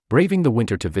Braving the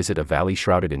winter to visit a valley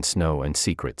shrouded in snow and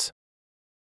secrets.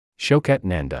 Shoukat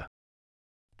Nanda.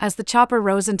 As the chopper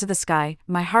rose into the sky,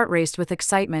 my heart raced with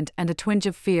excitement and a twinge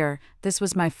of fear. This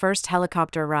was my first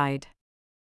helicopter ride.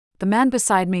 The man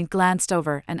beside me glanced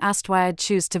over and asked why I'd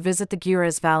choose to visit the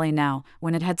Gurez Valley now,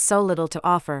 when it had so little to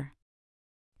offer.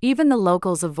 Even the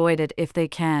locals avoid it if they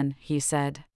can, he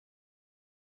said.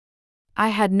 I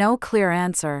had no clear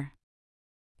answer.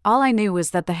 All I knew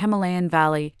was that the Himalayan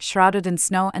valley, shrouded in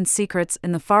snow and secrets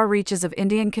in the far reaches of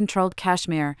Indian-controlled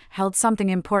Kashmir, held something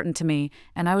important to me,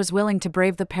 and I was willing to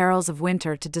brave the perils of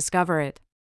winter to discover it.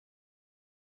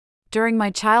 During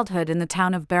my childhood in the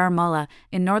town of Baramulla,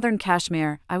 in northern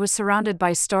Kashmir, I was surrounded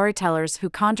by storytellers who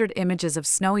conjured images of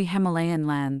snowy Himalayan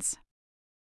lands.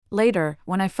 Later,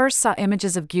 when I first saw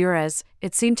images of Gurez,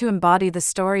 it seemed to embody the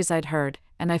stories I'd heard,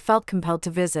 and I felt compelled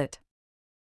to visit.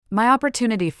 My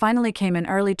opportunity finally came in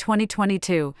early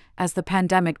 2022, as the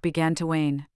pandemic began to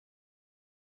wane.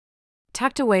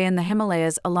 Tucked away in the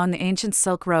Himalayas along the ancient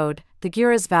Silk Road, the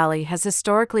Gurez Valley has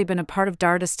historically been a part of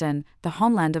Dardistan, the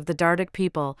homeland of the Dardic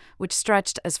people, which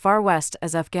stretched as far west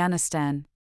as Afghanistan.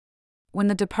 When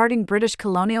the departing British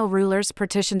colonial rulers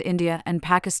partitioned India and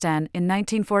Pakistan in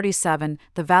 1947,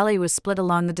 the valley was split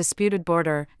along the disputed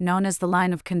border, known as the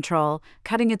Line of Control,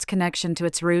 cutting its connection to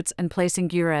its roots and placing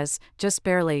Gurez, just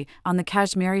barely, on the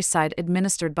Kashmiri side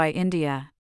administered by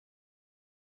India.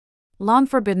 Long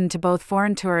forbidden to both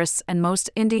foreign tourists and most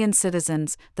Indian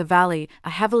citizens, the valley, a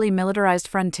heavily militarized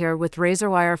frontier with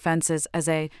razor-wire fences as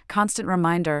a constant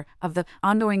reminder of the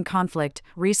ongoing conflict,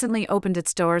 recently opened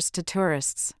its doors to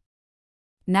tourists.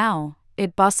 Now,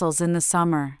 it bustles in the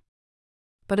summer.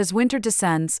 But as winter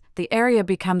descends, the area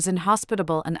becomes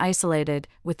inhospitable and isolated,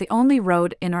 with the only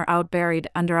road in or out buried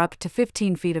under up to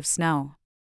 15 feet of snow.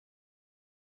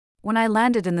 When I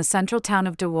landed in the central town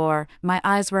of Dawar, my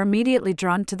eyes were immediately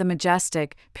drawn to the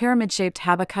majestic, pyramid-shaped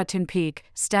Habakhatun Peak,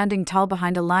 standing tall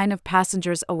behind a line of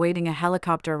passengers awaiting a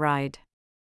helicopter ride.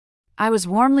 I was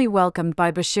warmly welcomed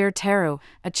by Bashir Teru,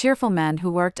 a cheerful man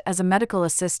who worked as a medical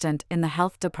assistant in the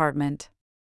health department.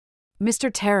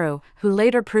 Mr. Teru, who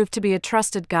later proved to be a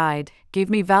trusted guide, gave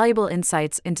me valuable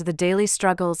insights into the daily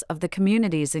struggles of the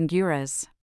communities in Gurez.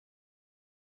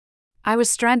 I was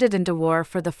stranded in Dawar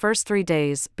for the first 3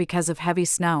 days because of heavy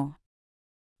snow.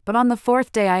 But on the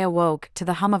 4th day I awoke to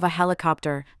the hum of a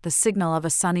helicopter, the signal of a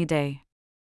sunny day.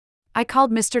 I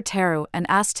called Mr. Teru and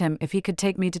asked him if he could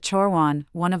take me to Chorwan,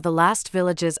 one of the last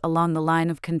villages along the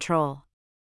line of control.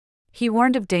 He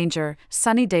warned of danger.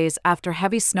 Sunny days after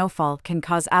heavy snowfall can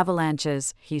cause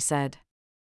avalanches, he said.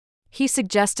 He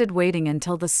suggested waiting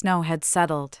until the snow had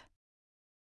settled.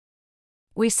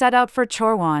 We set out for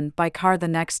Chorwan by car the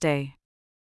next day.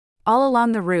 All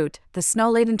along the route, the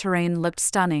snow-laden terrain looked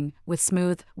stunning, with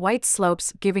smooth, white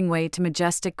slopes giving way to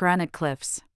majestic granite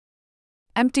cliffs.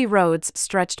 Empty roads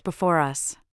stretched before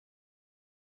us.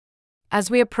 As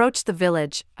we approached the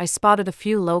village, I spotted a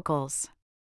few locals.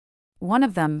 One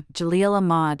of them, Jalil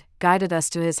Ahmad, guided us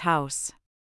to his house.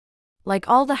 Like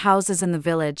all the houses in the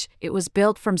village, it was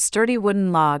built from sturdy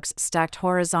wooden logs stacked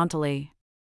horizontally.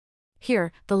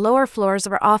 Here, the lower floors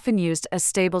are often used as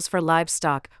stables for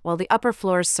livestock, while the upper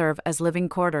floors serve as living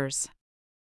quarters.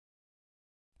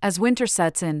 As winter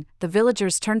sets in, the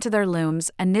villagers turn to their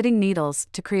looms and knitting needles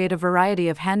to create a variety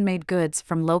of handmade goods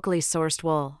from locally sourced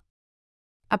wool.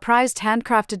 A prized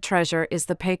handcrafted treasure is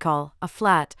the paikal, a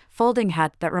flat, folding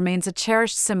hat that remains a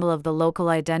cherished symbol of the local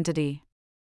identity.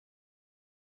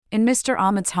 In Mr.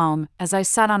 Ahmed's home, as I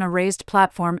sat on a raised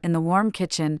platform in the warm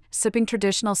kitchen, sipping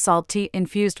traditional salt tea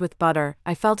infused with butter,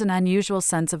 I felt an unusual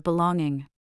sense of belonging.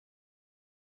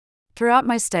 Throughout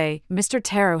my stay, Mr.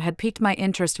 Teru had piqued my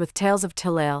interest with tales of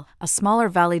Tilale, a smaller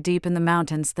valley deep in the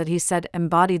mountains that he said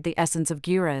embodied the essence of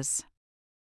Gurez.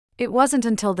 It wasn't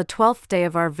until the 12th day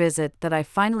of our visit that I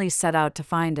finally set out to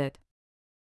find it.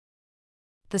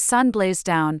 The sun blazed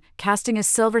down, casting a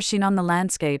silver sheen on the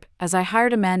landscape, as I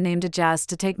hired a man named Ajaz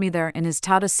to take me there in his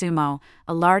Tata Sumo,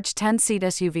 a large 10-seat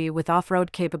SUV with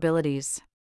off-road capabilities.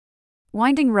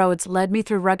 Winding roads led me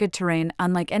through rugged terrain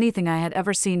unlike anything I had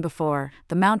ever seen before.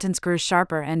 The mountains grew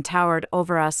sharper and towered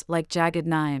over us like jagged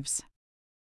knives.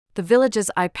 The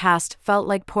villages I passed felt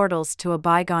like portals to a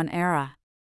bygone era.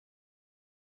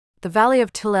 The valley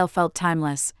of Tilale felt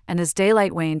timeless, and as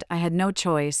daylight waned I had no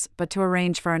choice but to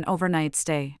arrange for an overnight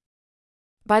stay.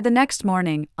 By the next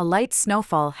morning, a light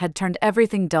snowfall had turned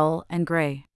everything dull and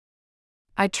gray.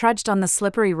 I trudged on the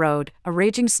slippery road, a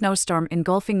raging snowstorm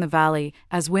engulfing the valley,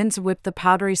 as winds whipped the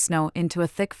powdery snow into a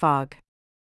thick fog.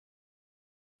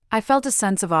 I felt a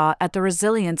sense of awe at the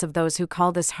resilience of those who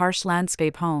call this harsh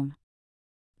landscape home.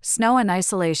 Snow and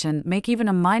isolation make even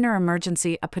a minor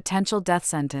emergency a potential death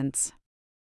sentence.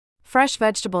 Fresh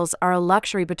vegetables are a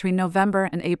luxury between November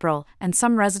and April, and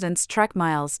some residents trek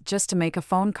miles just to make a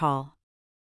phone call.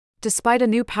 Despite a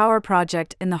new power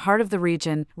project in the heart of the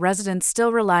region, residents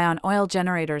still rely on oil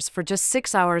generators for just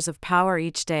 6 hours of power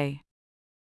each day.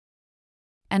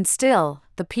 And still,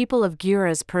 the people of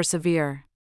Giures persevere.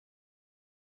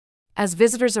 As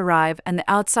visitors arrive and the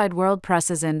outside world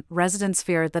presses in, residents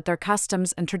fear that their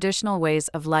customs and traditional ways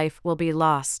of life will be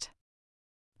lost.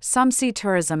 Some see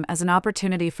tourism as an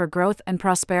opportunity for growth and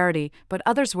prosperity, but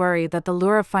others worry that the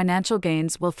lure of financial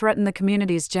gains will threaten the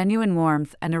community's genuine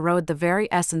warmth and erode the very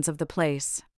essence of the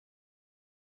place.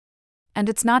 And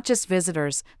it's not just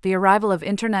visitors. The arrival of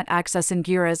internet access in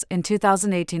Giures in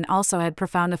 2018 also had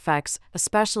profound effects,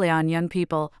 especially on young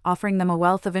people, offering them a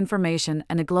wealth of information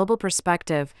and a global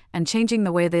perspective, and changing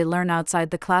the way they learn outside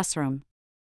the classroom.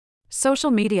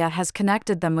 Social media has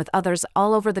connected them with others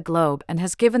all over the globe and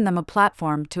has given them a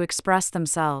platform to express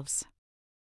themselves.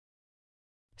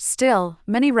 Still,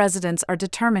 many residents are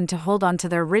determined to hold on to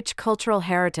their rich cultural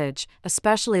heritage,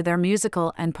 especially their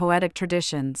musical and poetic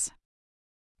traditions.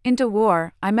 In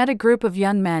War, I met a group of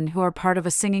young men who are part of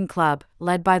a singing club,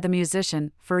 led by the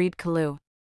musician, Farid Kalu.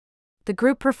 The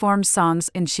group performs songs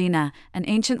in Shina, an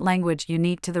ancient language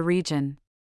unique to the region.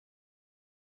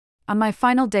 On my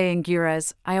final day in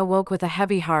Giures, I awoke with a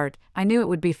heavy heart. I knew it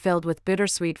would be filled with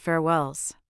bittersweet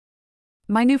farewells.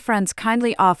 My new friends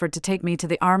kindly offered to take me to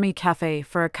the Army Cafe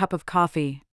for a cup of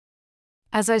coffee.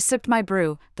 As I sipped my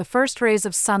brew, the first rays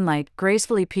of sunlight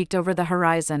gracefully peeked over the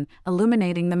horizon,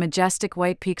 illuminating the majestic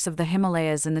white peaks of the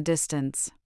Himalayas in the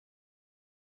distance.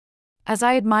 As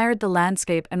I admired the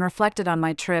landscape and reflected on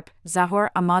my trip, Zahor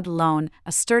Ahmad Lone,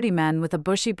 a sturdy man with a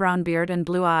bushy brown beard and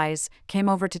blue eyes, came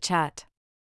over to chat.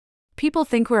 "People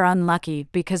think we're unlucky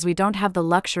because we don't have the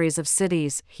luxuries of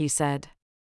cities," he said.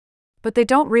 "But they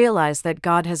don't realize that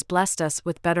God has blessed us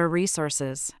with better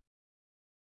resources."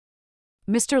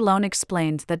 Mr. Lone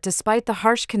explained that despite the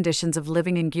harsh conditions of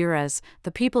living in Giures,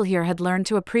 the people here had learned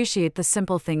to appreciate the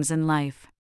simple things in life.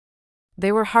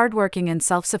 They were hardworking and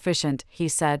self-sufficient, he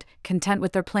said, content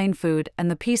with their plain food and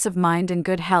the peace of mind and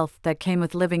good health that came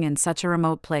with living in such a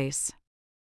remote place.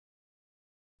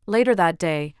 Later that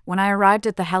day, when I arrived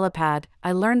at the helipad,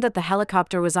 I learned that the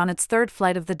helicopter was on its third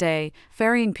flight of the day,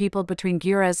 ferrying people between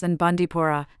Giures and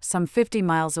Bandipora, some 50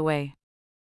 miles away.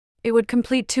 It would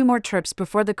complete 2 more trips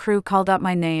before the crew called out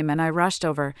my name and I rushed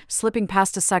over, slipping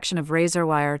past a section of razor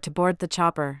wire to board the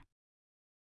chopper.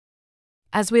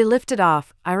 As we lifted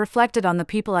off, I reflected on the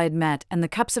people I'd met and the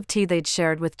cups of tea they'd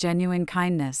shared with genuine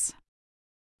kindness.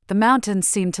 The mountains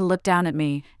seemed to look down at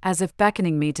me, as if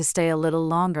beckoning me to stay a little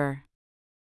longer.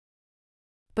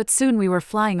 But soon we were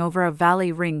flying over a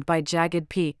valley ringed by jagged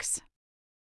peaks.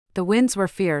 The winds were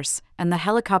fierce, and the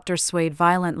helicopter swayed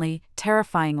violently,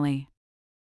 terrifyingly.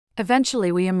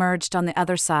 Eventually we emerged on the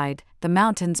other side, the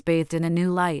mountains bathed in a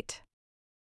new light.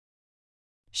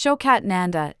 Shaukat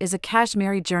Nanda is a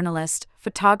Kashmiri journalist,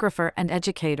 photographer and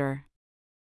educator.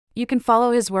 You can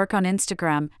follow his work on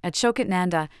Instagram at Shaukat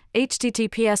Nanda,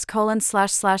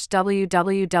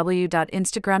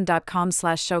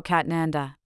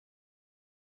 https://www.instagram.com/ShaukatNanda.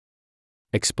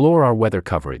 Explore our weather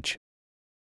coverage.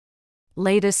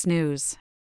 Latest news.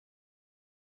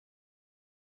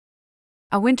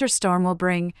 A winter storm will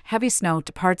bring heavy snow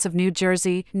to parts of New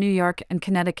Jersey, New York, and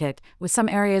Connecticut, with some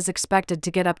areas expected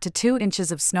to get up to 2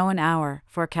 inches of snow an hour,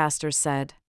 forecasters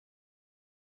said.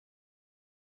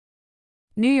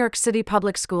 New York City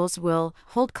Public Schools will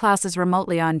hold classes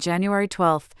remotely on January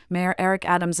 12, Mayor Eric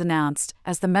Adams announced,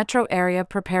 as the metro area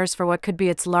prepares for what could be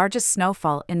its largest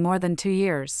snowfall in more than 2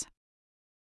 years.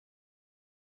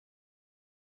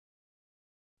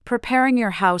 Preparing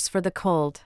your house for the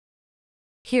cold.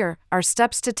 Here are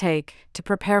steps to take to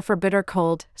prepare for bitter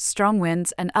cold, strong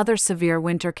winds, and other severe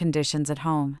winter conditions at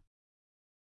home.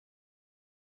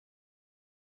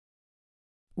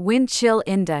 Wind chill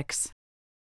index.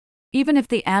 Even if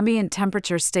the ambient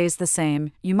temperature stays the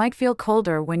same, you might feel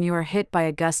colder when you are hit by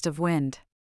a gust of wind.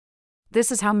 This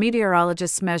is how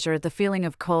meteorologists measure the feeling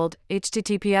of cold.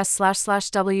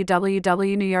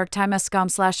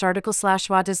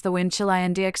 https://www.newyorktimes.com/article/what is the wind chill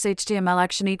index html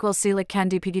action equals celic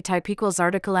candipigi type equals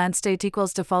article and state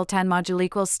equals default and module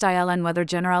equals style and weather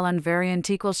general and variant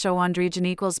equals show and region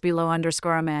equals below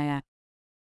underscore amaya.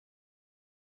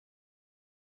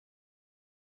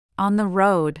 On the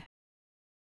road.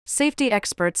 Safety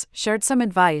experts shared some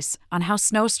advice on how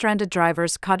snow-stranded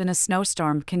drivers caught in a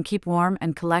snowstorm can keep warm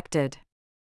and collected.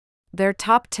 Their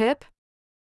top tip?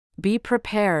 Be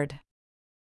prepared.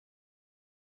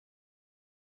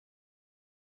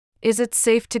 Is it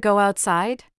safe to go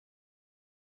outside?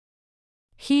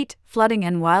 Heat, flooding,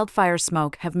 and wildfire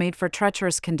smoke have made for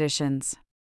treacherous conditions.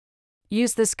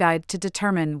 Use this guide to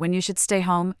determine when you should stay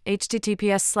home.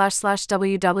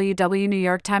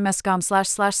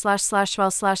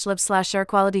 https://www.newyorktimes.com//well/live/air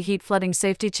quality heat flooding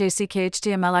safety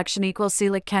html action equals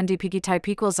selic candy piggy type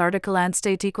equals article and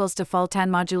state equals default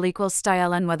and module equals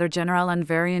style and weather general and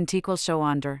variant equals show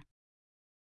under.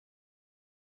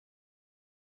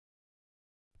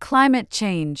 Climate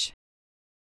change.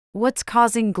 What's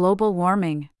causing global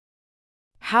warming?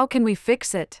 How can we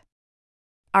fix it?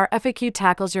 Our FAQ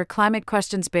tackles your climate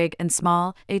questions big and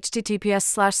small.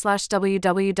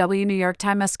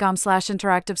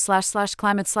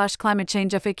 https://www.newyorktimes.com/interactive/climate/climate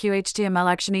change FAQ html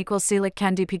action equals selic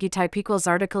candy piggy type equals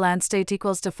article and state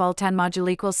equals default and module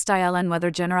equals style and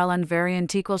weather general and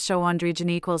variant equals show and region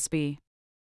equals B.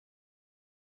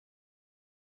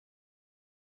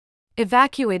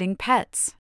 Evacuating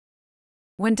pets.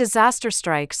 When disaster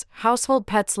strikes, household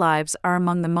pets' lives are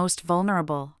among the most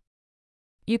vulnerable.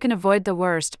 You can avoid the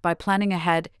worst by planning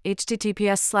ahead.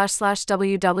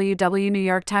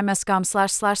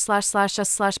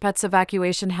 https://www.newyorktimes.com//pets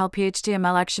evacuation help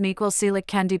html action equals selic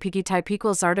candy piggy type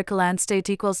equals article and state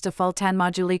equals default and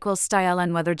module equals style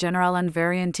and weather general and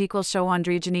variant equals show and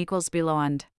region equals below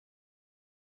and.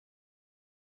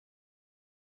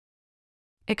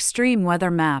 Extreme weather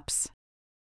maps.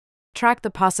 Track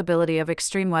the possibility of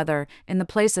extreme weather in the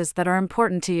places that are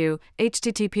important to you.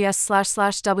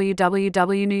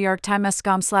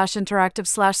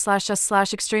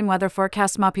 https://www.newyorktimes.com/interactive/extreme weather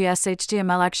forecast map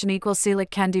html action equals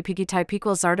selic candy piggy type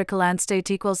equals article and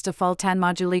state equals default and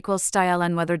module equals style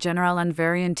and weather general and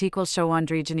variant equals show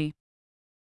and region.